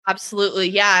Absolutely.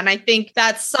 Yeah. And I think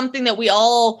that's something that we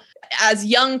all, as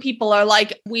young people, are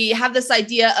like, we have this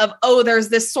idea of, oh, there's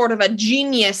this sort of a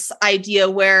genius idea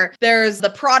where there's the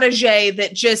protege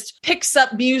that just picks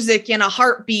up music in a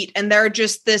heartbeat and they're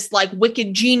just this like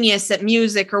wicked genius at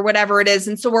music or whatever it is.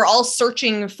 And so we're all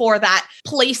searching for that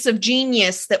place of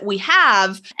genius that we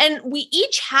have. And we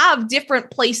each have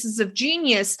different places of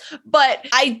genius, but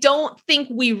I don't think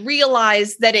we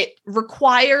realize that it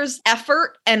requires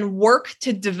effort and work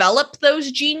to develop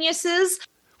those geniuses.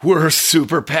 We're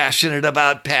super passionate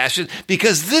about passion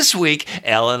because this week,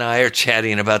 Al and I are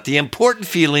chatting about the important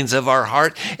feelings of our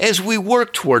heart as we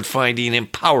work toward finding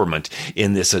empowerment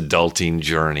in this adulting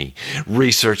journey.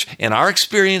 Research and our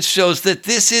experience shows that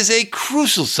this is a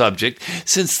crucial subject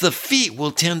since the feet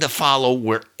will tend to follow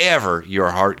wherever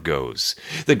your heart goes.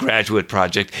 The Graduate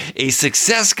Project, a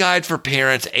success guide for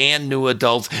parents and new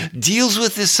adults, deals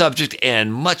with this subject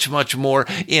and much, much more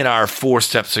in our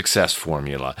 4-step success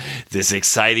formula. This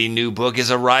exciting new book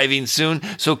is arriving soon,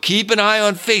 so keep an eye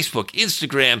on Facebook,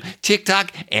 Instagram,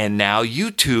 TikTok, and now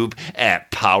YouTube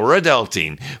at Power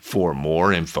Adulting for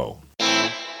more info.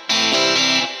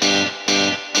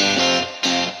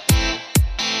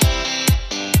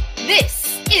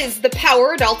 This is the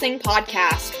Power Adulting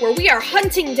Podcast, where we are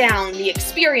hunting down the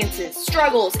experiences,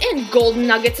 struggles, and golden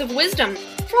nuggets of wisdom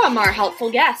from our helpful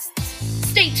guests.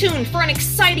 Stay tuned for an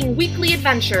exciting weekly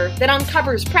adventure that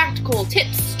uncovers practical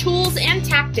tips, tools, and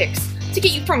tactics to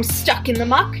get you from stuck in the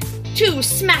muck to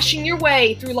smashing your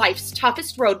way through life's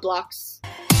toughest roadblocks.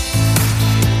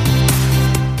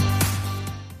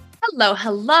 Hello,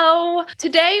 hello.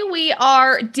 Today we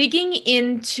are digging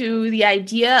into the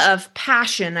idea of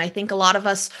passion. I think a lot of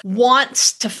us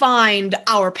want to find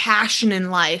our passion in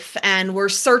life, and we're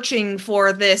searching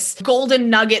for this golden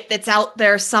nugget that's out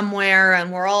there somewhere,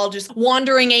 and we're all just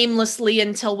wandering aimlessly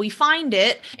until we find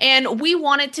it. And we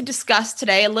wanted to discuss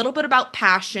today a little bit about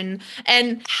passion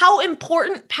and how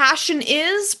important passion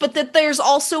is, but that there's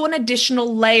also an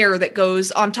additional layer that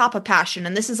goes on top of passion.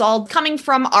 And this is all coming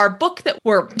from our book that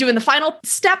we're doing the final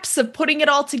steps of putting it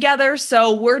all together.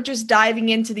 So we're just diving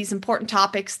into these important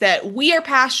topics that we are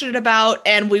passionate about,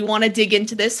 and we want to dig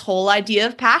into this whole idea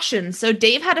of passion. So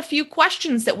Dave had a few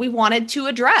questions that we wanted to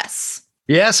address.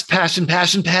 Yes, passion,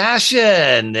 passion,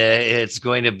 passion. It's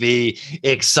going to be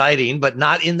exciting, but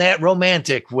not in that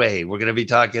romantic way. We're going to be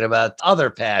talking about other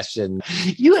passion.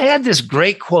 You had this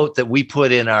great quote that we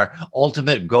put in our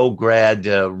Ultimate Go Grad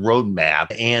roadmap,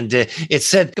 and it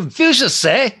said, Confucius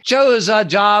say, choose a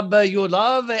job you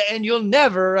love and you'll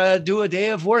never do a day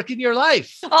of work in your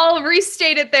life. I'll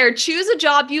restate it there. Choose a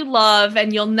job you love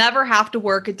and you'll never have to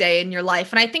work a day in your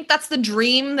life. And I think that's the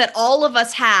dream that all of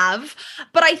us have.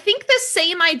 But I think this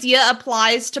same idea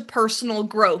applies to personal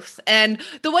growth. And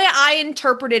the way I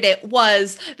interpreted it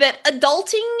was that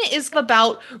adulting is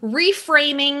about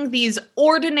reframing these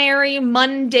ordinary,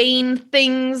 mundane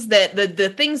things, that the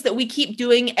things that we keep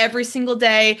doing every single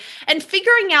day, and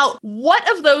figuring out what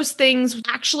of those things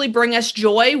actually bring us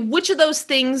joy, which of those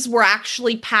things we're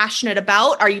actually passionate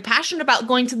about. Are you passionate about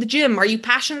going to the gym? Are you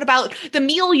passionate about the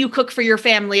meal you cook for your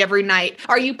family every night?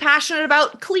 Are you passionate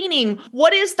about cleaning?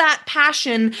 What is that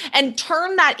passion? And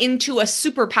turn that into a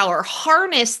superpower,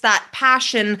 harness that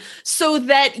passion so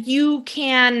that you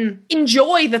can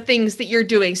enjoy the things that you're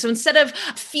doing. So instead of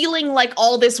feeling like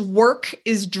all this work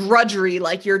is drudgery,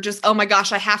 like you're just, oh my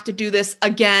gosh, I have to do this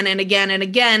again and again and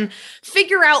again,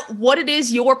 figure out what it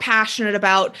is you're passionate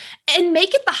about and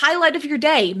make it the highlight of your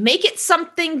day. Make it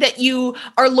something that you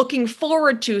are looking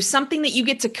forward to, something that you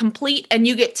get to complete and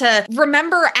you get to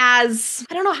remember as,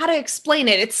 I don't know how to explain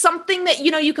it. It's something that,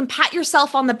 you can pat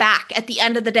yourself on the back at the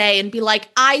end of the day and be like,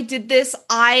 I did this.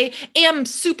 I am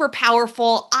super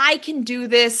powerful. I can do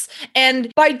this.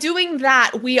 And by doing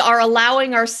that, we are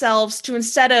allowing ourselves to,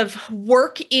 instead of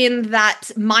work in that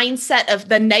mindset of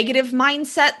the negative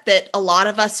mindset that a lot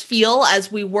of us feel as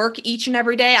we work each and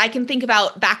every day. I can think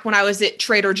about back when I was at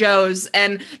Trader Joe's,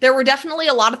 and there were definitely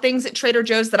a lot of things at Trader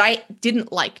Joe's that I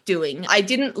didn't like doing. I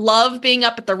didn't love being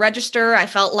up at the register. I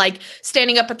felt like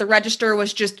standing up at the register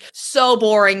was just so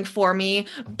boring for me.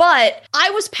 But I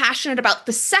was passionate about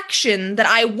the section that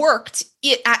I worked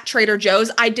at Trader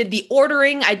Joe's. I did the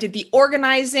ordering, I did the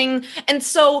organizing. And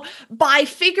so by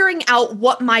figuring out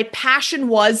what my passion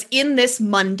was in this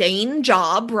mundane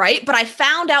job, right? But I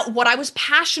found out what I was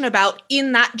passionate about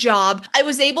in that job. I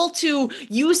was able to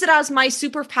use it as my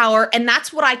superpower. And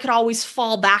that's what I could always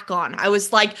fall back on. I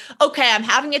was like, okay, I'm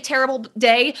having a terrible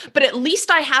day, but at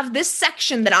least I have this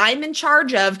section that I'm in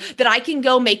charge of that I can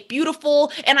go make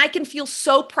beautiful. And I can feel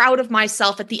so proud of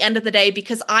myself at the end of the day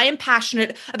because I am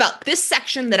passionate about this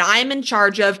section that I'm in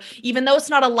charge of, even though it's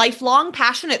not a lifelong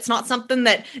passion, it's not something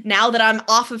that now that I'm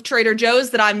off of Trader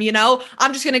Joe's that I'm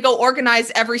just going to go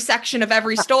organize every section of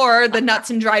every store, the nuts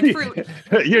and dried fruit.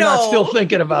 You're not still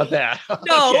thinking about that.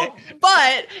 No, Okay.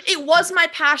 but it was my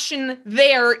passion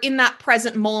there in that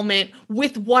present moment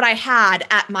with what I had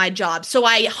at my job. So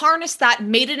I harnessed that,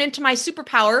 made it into my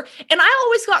superpower, and I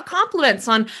always got compliments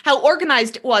on how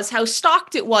organized it was, how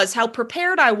stocked it was, how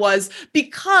prepared I was,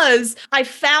 because I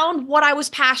found what I was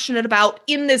passionate about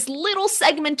in this little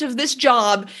segment of this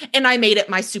job, and I made it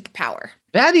my superpower.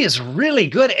 That is really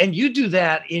good. And you do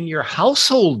that in your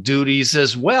household duties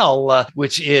as well,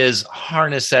 which is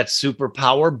harness that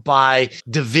superpower by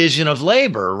division of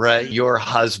labor. Your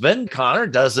husband, Connor,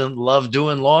 doesn't love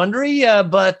doing laundry,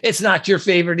 but it's not your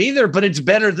favorite either, but it's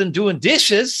better than doing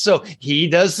dishes. So he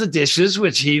does the dishes,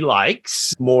 which he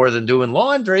likes more than doing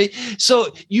laundry.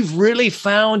 So you've really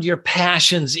found your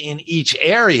passions in each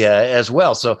area as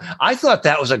well. So I thought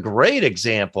that was a great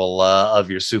example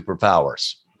of your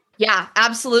superpowers. Yeah,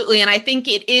 absolutely. And I think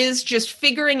it is just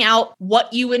figuring out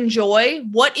what you enjoy.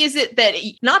 What is it that,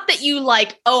 not that you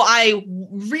like, oh, I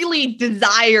really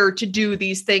desire to do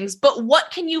these things, but what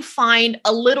can you find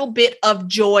a little bit of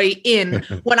joy in?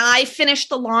 When I finish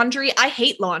the laundry, I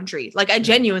hate laundry. Like I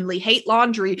genuinely hate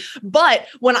laundry. But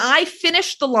when I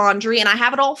finish the laundry and I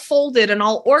have it all folded and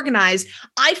all organized,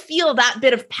 I feel that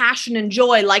bit of passion and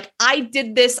joy. Like I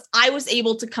did this, I was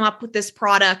able to come up with this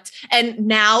product, and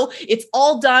now it's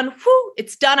all done. Whew,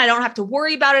 it's done. I don't have to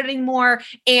worry about it anymore.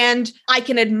 And I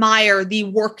can admire the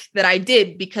work that I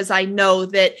did because I know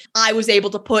that I was able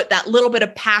to put that little bit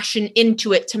of passion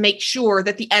into it to make sure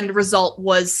that the end result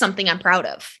was something I'm proud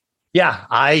of. Yeah,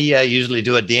 I usually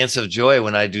do a dance of joy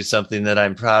when I do something that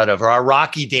I'm proud of, or a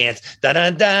Rocky dance. Dun,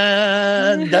 dun,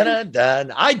 dun, dun, dun,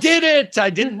 dun. I did it. I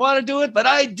didn't want to do it, but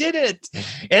I did it.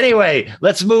 Anyway,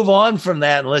 let's move on from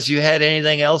that unless you had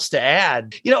anything else to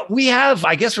add.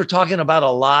 I guess we're talking about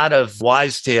a lot of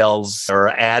wives' tales or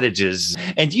adages,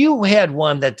 and you had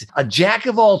one that a jack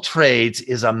of all trades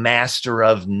is a master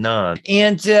of none.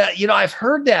 And, I've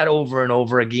heard that over and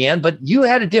over again, but you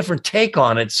had a different take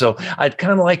on it. So I'd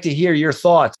kind of like to hear your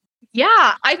thoughts.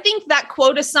 Yeah, I think that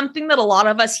quote is something that a lot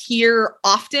of us hear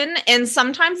often, and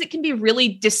sometimes it can be really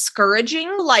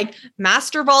discouraging, like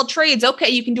master of all trades. Okay,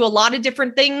 you can do a lot of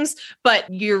different things, but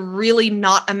you're really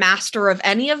not a master of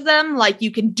any of them. Like you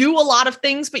can do a lot of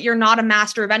things, but you're not a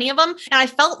master of any of them. And I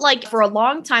felt like for a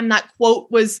long time, that quote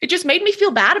it just made me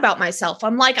feel bad about myself.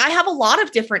 I'm like, I have a lot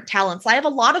of different talents. I have a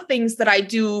lot of things that I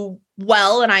do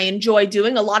well and I enjoy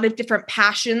doing, a lot of different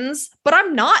passions, but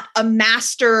I'm not a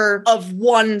master of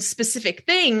one specific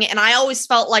thing. And I always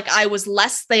felt like I was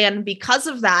less than because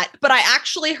of that. But I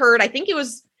actually heard, I think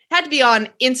had to be on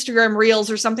Instagram Reels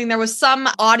or something. There was some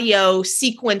audio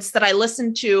sequence that I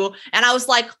listened to and I was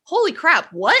like, holy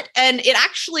crap, what? And it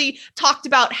actually talked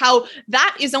about how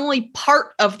that is only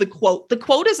part of the quote. The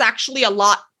quote is actually a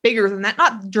lot bigger than that,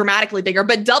 not dramatically bigger,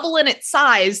 but double in its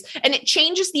size. And it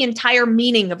changes the entire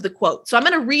meaning of the quote. So I'm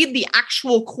going to read the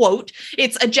actual quote.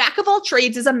 It's a jack of all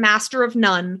trades is a master of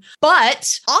none,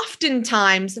 but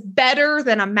oftentimes better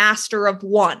than a master of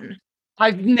one.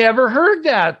 I've never heard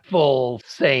that full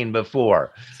saying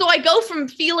before. So I go from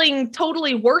feeling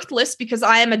totally worthless because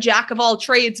I am a jack of all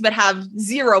trades but have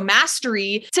zero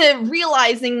mastery to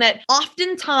realizing that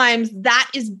oftentimes that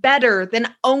is better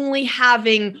than only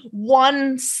having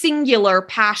one singular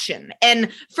passion.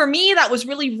 And for me, that was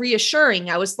really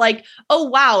reassuring. I was like, oh,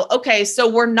 wow. Okay, so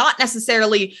we're not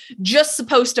necessarily just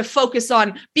supposed to focus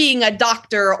on being a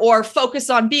doctor or focus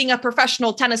on being a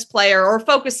professional tennis player or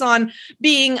focus on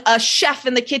being a chef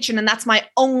in the kitchen, and that's my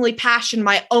only passion,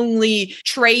 my only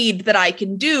trade that I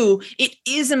can do. It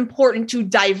is important to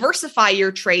diversify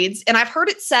your trades. And I've heard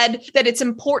it said that it's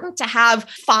important to have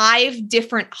 5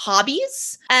 different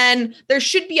hobbies, and there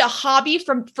should be a hobby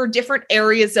for different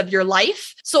areas of your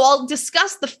life. So I'll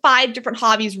discuss the 5 different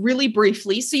hobbies really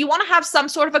briefly. So you want to have some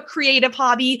sort of a creative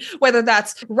hobby, whether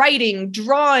that's writing,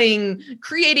 drawing,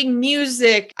 creating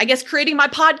music. I guess creating my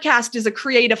podcast is a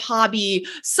creative hobby,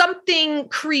 something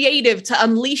creative to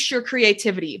unleash your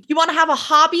creativity. You want to have a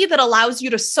hobby that allows you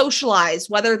to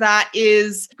socialize, whether that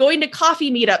is going to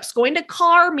coffee meetups, going to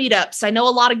car meetups. I know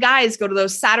a lot of guys go to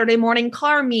those Saturday morning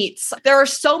car meets. There are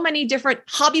so many different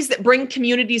hobbies that bring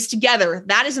communities together.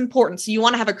 That is important. So you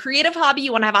want to have a creative hobby.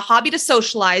 You want to have a hobby to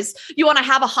socialize. You want to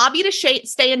have a hobby to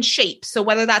stay in shape. So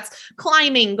whether that's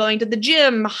climbing, going to the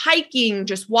gym, hiking,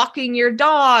 just walking your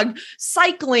dog,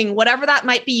 cycling, whatever that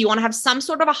might be, you want to have some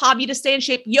sort of a hobby to stay in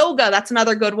shape. Yoga, that's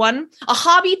another good one. passion, a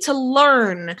hobby to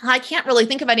learn. I can't really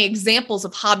think of any examples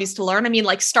of hobbies to learn. I mean,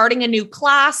 like starting a new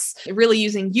class, really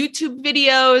using YouTube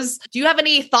videos. Do you have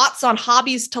any thoughts on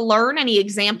hobbies to learn? Any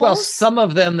examples? Well, some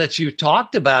of them that you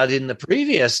talked about in the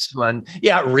previous one.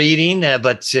 Yeah, reading,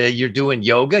 but you're doing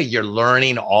yoga. You're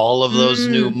learning all of those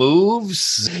new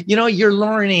moves. You're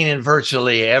learning in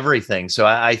virtually everything. So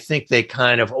I think they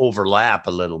kind of overlap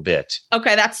a little bit.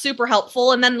 Okay, that's super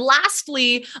helpful. And then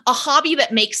lastly, a hobby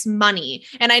that makes money.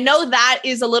 And I know that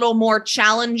is a little more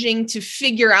challenging to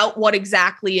figure out what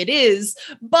exactly it is,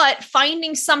 but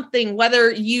finding something,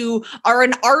 whether you are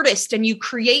an artist and you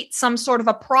create some sort of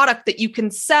a product that you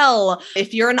can sell,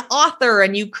 if you're an author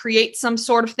and you create some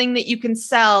sort of thing that you can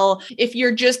sell, if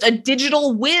you're just a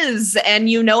digital whiz and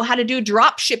you know how to do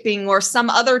drop shipping or some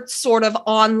other sort of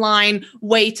online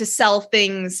way to sell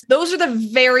things, those are the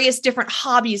various different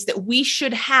hobbies that we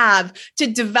should have to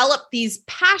develop these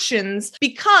passions,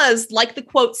 because like the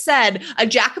quote said, a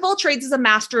jack of all trades is a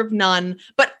master of none,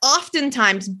 but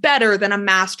oftentimes better than a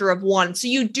master of one. So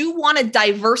you do want to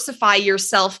diversify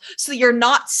yourself so that you're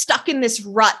not stuck in this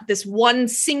rut, this one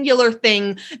singular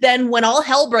thing. Then when all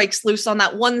hell breaks loose on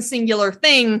that one singular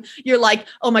thing, you're like,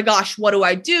 oh my gosh, what do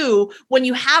I do? When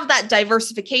you have that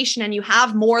diversification and you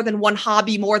have more than one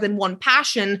hobby, more than one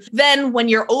passion, then when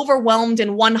you're overwhelmed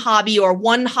in one hobby or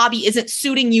one hobby isn't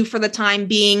suiting you for the time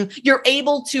being, you're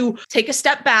able to take a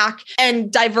step back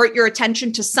and divert your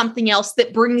attention to something else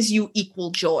that brings you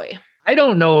equal joy. I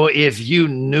don't know if you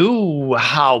knew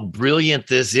how brilliant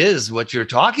this is, what you're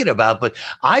talking about, but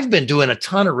I've been doing a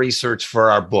ton of research for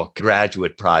our book,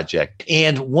 Graduate Project.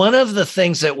 And one of the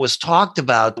things that was talked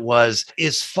about was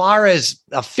as far as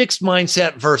a fixed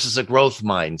mindset versus a growth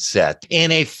mindset.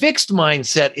 And a fixed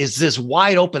mindset is this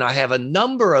wide open. I have a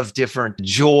number of different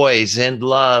joys and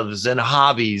loves and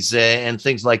hobbies and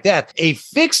things like that. A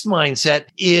fixed mindset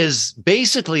is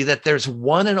basically that there's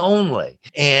one and only.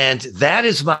 And that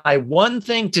is my one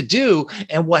thing to do.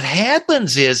 And what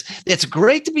happens is it's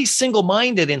great to be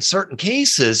single-minded in certain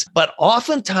cases, but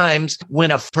oftentimes when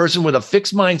a person with a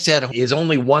fixed mindset is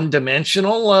only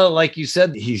one-dimensional, like you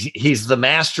said, he's the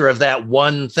master of that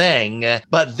one thing.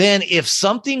 But then if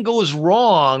something goes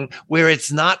wrong where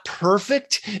it's not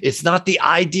perfect, it's not the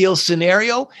ideal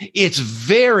scenario, it's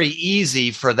very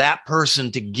easy for that person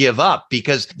to give up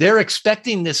because they're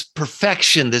expecting this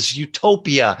perfection, this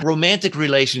utopia, romantic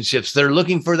relationships. They're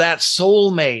looking for that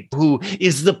soulmate who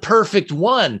is the perfect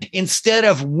one. Instead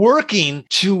of working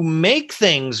to make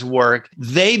things work,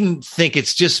 they think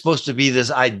it's just supposed to be this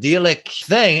idyllic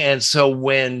thing. And so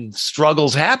when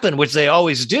struggles happen, which they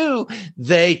always do,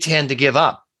 they tend to give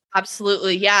up.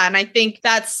 Absolutely. Yeah. And I think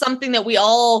that's something that we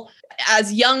all,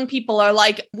 as young people, are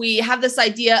like, we have this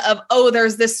idea of, oh,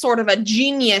 there's this sort of a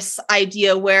genius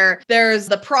idea where there's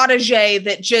the protege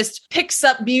that just picks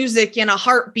up music in a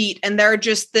heartbeat and they're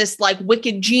just this like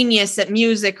wicked genius at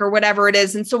music or whatever it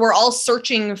is. And so we're all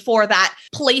searching for that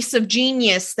place of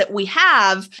genius that we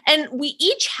have. And we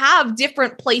each have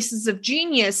different places of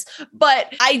genius,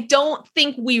 but I don't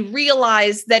think we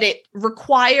realize that it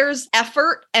requires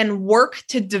effort and work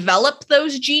to develop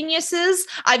those geniuses.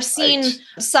 I've seen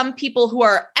some people who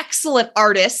are excellent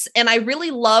artists, and I really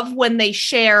love when they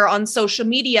share on social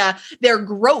media their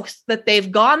growth that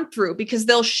they've gone through, because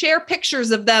they'll share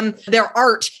pictures of them, their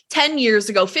art 10 years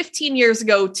ago, 15 years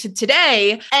ago to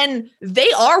today, and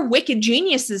they are wicked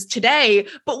geniuses today.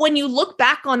 But when you look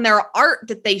back on their art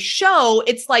that they show,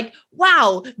 it's like,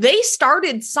 wow, they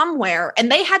started somewhere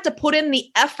and they had to put in the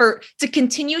effort to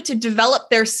continue to develop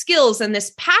their skills and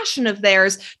this passion of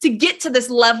theirs to get to this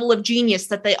level of genius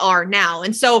that they are now.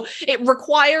 And so it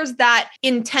requires that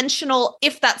intentional,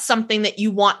 if that's something that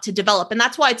you want to develop. And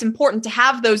that's why it's important to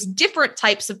have those different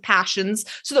types of passions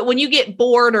so that when you get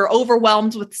bored or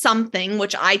overwhelmed with something,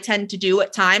 which I tend to do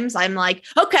at times, I'm like,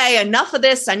 okay, enough of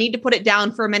this. I need to put it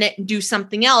down for a minute and do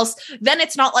something else. Then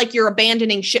it's not like you're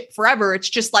abandoning ship forever. It's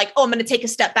just like, oh, I'm going to take a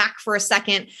step back for a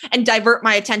second and divert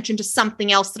my attention to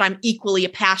something else that I'm equally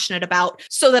passionate about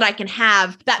so that I can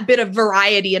have that bit of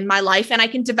variety in my life and I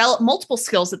can develop multiple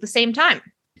skills at the same time.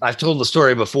 I've told the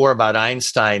story before about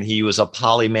Einstein. He was a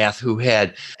polymath who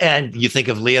had, and you think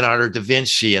of Leonardo da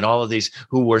Vinci and all of these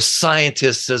who were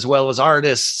scientists as well as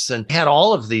artists and had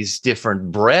all of these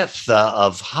different breadth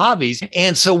of hobbies.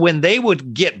 And so when they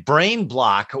would get brain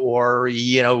block or,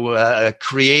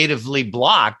 creatively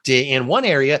blocked in one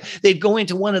area, they'd go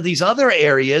into one of these other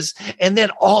areas. And then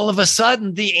all of a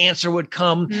sudden the answer would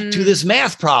come to this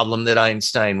math problem that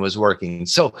Einstein was working.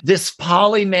 So this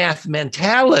polymath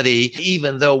mentality,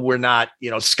 even though though we're not,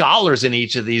 scholars in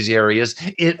each of these areas,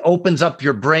 it opens up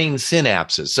your brain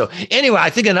synapses. So anyway, I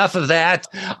think enough of that.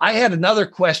 I had another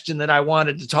question that I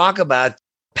wanted to talk about.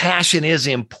 Passion is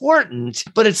important,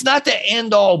 but it's not the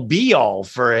end all be all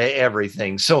for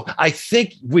everything. So I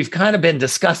think we've kind of been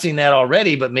discussing that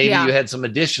already, but maybe you had some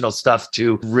additional stuff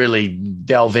to really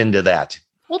delve into that.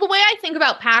 Well, the way I think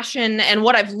about passion and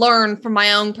what I've learned from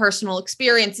my own personal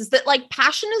experience is that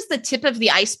passion is the tip of the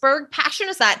iceberg. Passion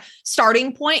is that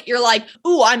starting point. You're like,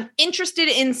 ooh, I'm interested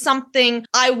in something.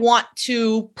 I want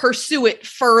to pursue it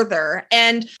further.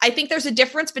 And I think there's a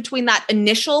difference between that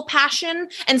initial passion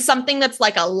and something that's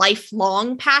like a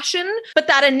lifelong passion. But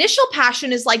that initial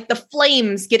passion is like the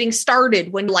flames getting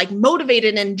started when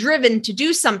motivated and driven to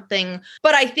do something.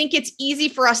 But I think it's easy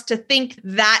for us to think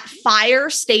that fire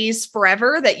stays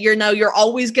forever, that you're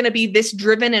always going to be this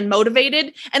driven and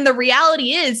motivated. And the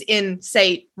reality is, in,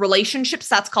 say, relationships,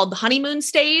 that's called the honeymoon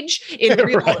stage.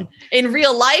 In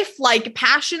real life,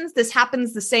 passions, this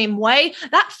happens the same way.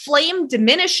 That flame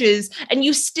diminishes, and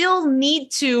you still need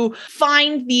to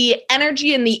find the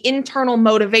energy and the internal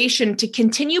motivation to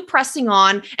continue pressing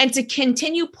on and to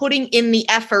continue putting in the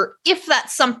effort if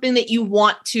that's something that you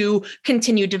want to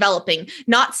continue developing.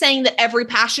 Not saying that every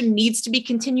passion needs to be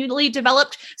continually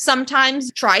developed.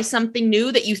 Sometimes try something new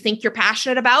that you think you're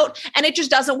passionate about, and it just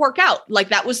doesn't work out.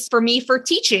 That was for me for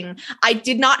teaching. I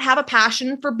did not have a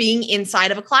passion for being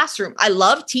inside of a classroom. I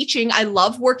love teaching. I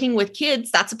love working with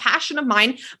kids. That's a passion of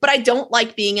mine, but I don't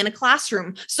like being in a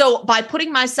classroom. So by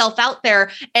putting myself out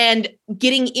there and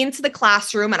getting into the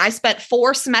classroom, and I spent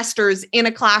 4 semesters in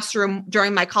a classroom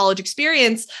during my college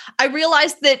experience, I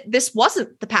realized that this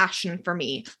wasn't the passion for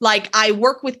me. I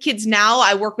work with kids now,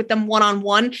 I work with them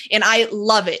one-on-one, and I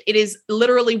love it. It is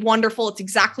literally wonderful. It's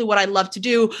exactly what I love to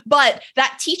do. But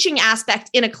that teaching aspect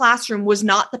in a classroom was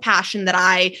not the passion that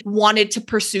I wanted to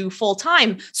pursue full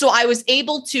time. So I was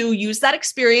able to use that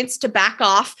experience to back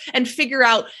off and figure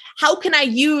out, how can I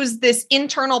use this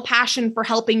internal passion for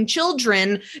helping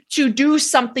children to do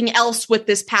something else with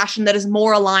this passion that is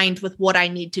more aligned with what I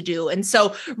need to do? And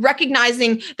so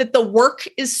recognizing that the work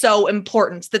is so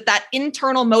important, that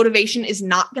internal motivation is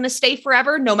not going to stay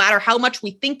forever, no matter how much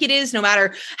we think it is, no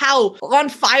matter how on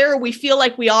fire we feel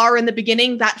like we are in the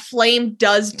beginning, that flame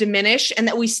does diminish, and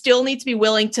that we still need to be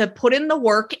willing to put in the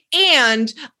work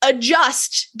and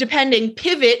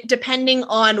pivot depending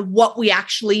on what we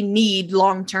actually need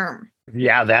long term.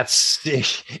 Yeah, that's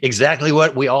exactly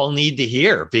what we all need to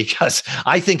hear, because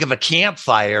I think of a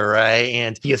campfire,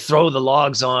 and you throw the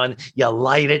logs on, you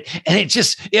light it, and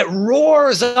it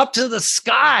roars up to the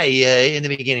sky in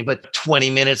the beginning. But 20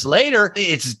 minutes later,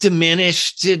 it's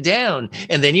diminished down.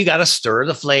 And then you got to stir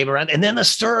the flame around, and then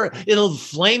it'll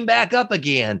flame back up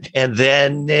again. And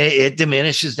then it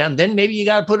diminishes down. Then maybe you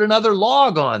got to put another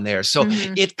log on there. So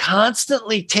it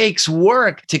constantly takes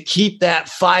work to keep that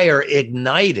fire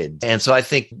ignited. And so I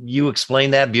think you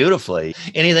explained that beautifully.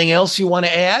 Anything else you want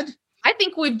to add? I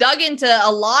think we've dug into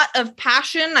a lot of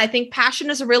passion. I think passion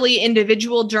is a really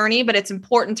individual journey, but it's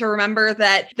important to remember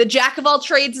that the jack of all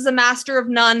trades is a master of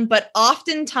none, but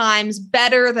oftentimes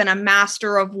better than a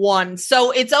master of one.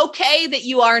 So it's okay that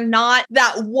you are not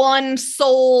that one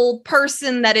sole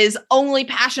person that is only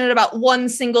passionate about one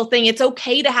single thing. It's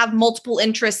okay to have multiple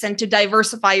interests and to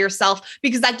diversify yourself,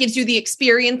 because that gives you the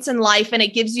experience in life and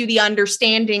it gives you the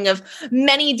understanding of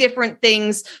many different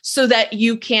things so that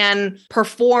you can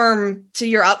perform to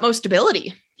your utmost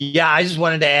ability. Yeah, I just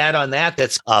wanted to add on that.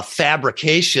 That's a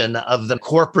fabrication of the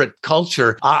corporate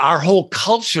culture. Our whole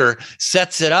culture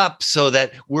sets it up so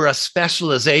that we're a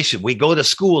specialization. We go to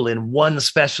school in one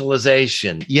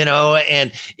specialization,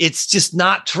 and it's just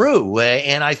not true.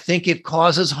 And I think it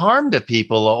causes harm to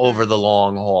people over the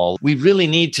long haul. We really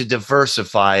need to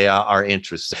diversify our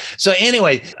interests. So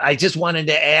anyway, I just wanted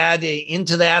to add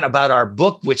into that about our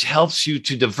book, which helps you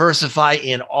to diversify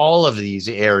in all of these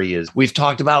areas. We've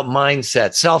talked about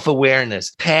mindset,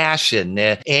 self-awareness, passion,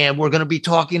 and we're going to be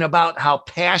talking about how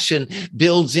passion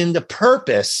builds into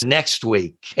purpose next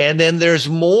week. And then there's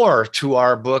more to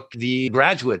our book, The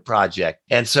Graduate Project.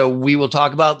 And so we will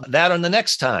talk about that on the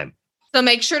next time. So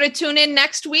make sure to tune in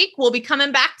next week. We'll be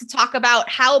coming back to talk about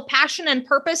how passion and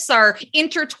purpose are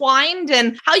intertwined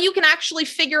and how you can actually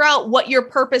figure out what your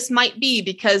purpose might be,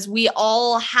 because we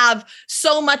all have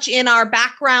so much in our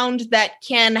background that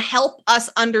can help us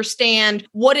understand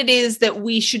what it is that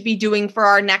we should be doing for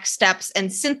our next steps,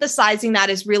 and synthesizing that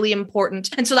is really important.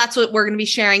 And so that's what we're going to be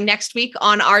sharing next week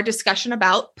on our discussion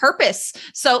about purpose.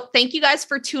 So thank you guys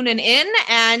for tuning in,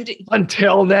 and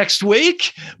until next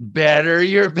week, better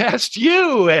your best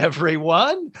you,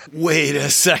 everyone. Wait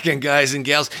a second, guys and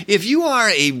gals. If you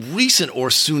are a recent or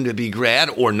soon-to-be grad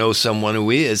or know someone who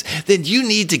is, then you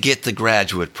need to get The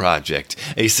Graduate Project,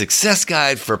 a success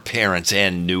guide for parents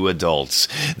and new adults.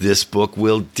 This book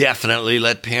will definitely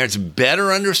let parents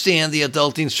better understand the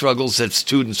adulting struggles that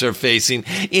students are facing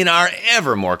in our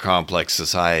ever more complex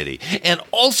society, and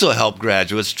also help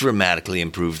graduates dramatically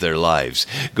improve their lives.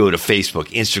 Go to Facebook,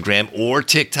 Instagram, or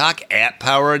TikTok at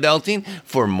Power Adulting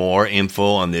for more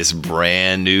info on this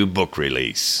brand new book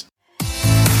release.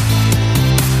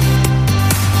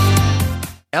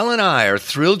 Elle and I are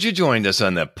thrilled you joined us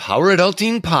on the Power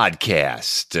Adulting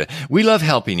Podcast. We love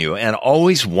helping you and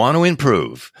always want to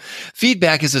improve.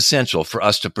 Feedback is essential for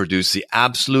us to produce the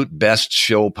absolute best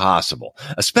show possible,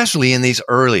 especially in these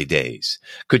early days.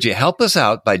 Could you help us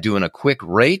out by doing a quick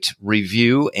rate,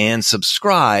 review, and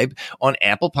subscribe on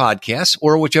Apple Podcasts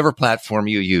or whichever platform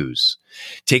you use?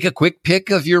 Take a quick pic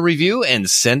of your review and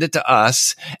send it to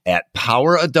us at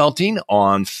Power Adulting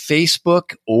on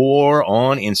Facebook or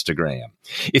on Instagram.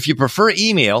 If you prefer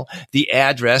email, the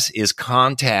address is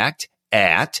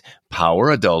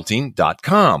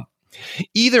contact@poweradulting.com.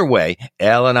 Either way,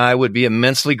 Elle and I would be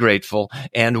immensely grateful,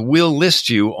 and we'll list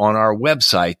you on our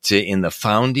website in the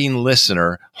Founding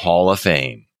Listener Hall of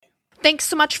Fame. Thanks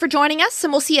so much for joining us,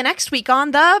 and we'll see you next week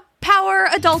on the Power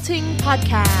Adulting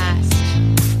Podcast.